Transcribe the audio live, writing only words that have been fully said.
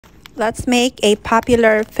Let's make a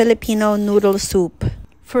popular Filipino noodle soup.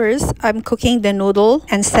 First, I'm cooking the noodle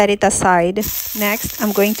and set it aside. Next,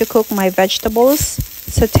 I'm going to cook my vegetables,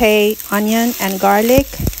 saute onion and garlic.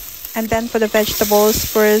 And then for the vegetables,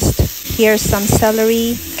 first, here's some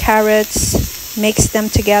celery, carrots, mix them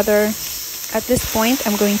together. At this point,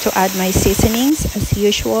 I'm going to add my seasonings as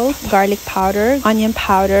usual: garlic powder, onion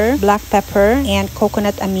powder, black pepper, and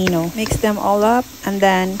coconut amino. Mix them all up and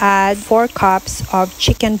then add 4 cups of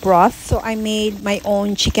chicken broth. So I made my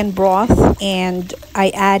own chicken broth and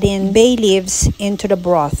I add in bay leaves into the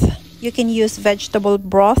broth. You can use vegetable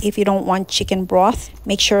broth if you don't want chicken broth.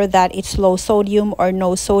 Make sure that it's low sodium or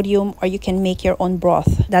no sodium, or you can make your own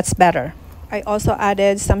broth. That's better. I also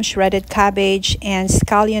added some shredded cabbage and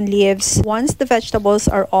scallion leaves. Once the vegetables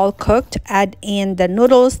are all cooked, add in the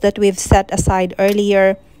noodles that we've set aside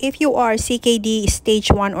earlier. If you are CKD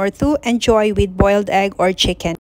stage 1 or 2, enjoy with boiled egg or chicken.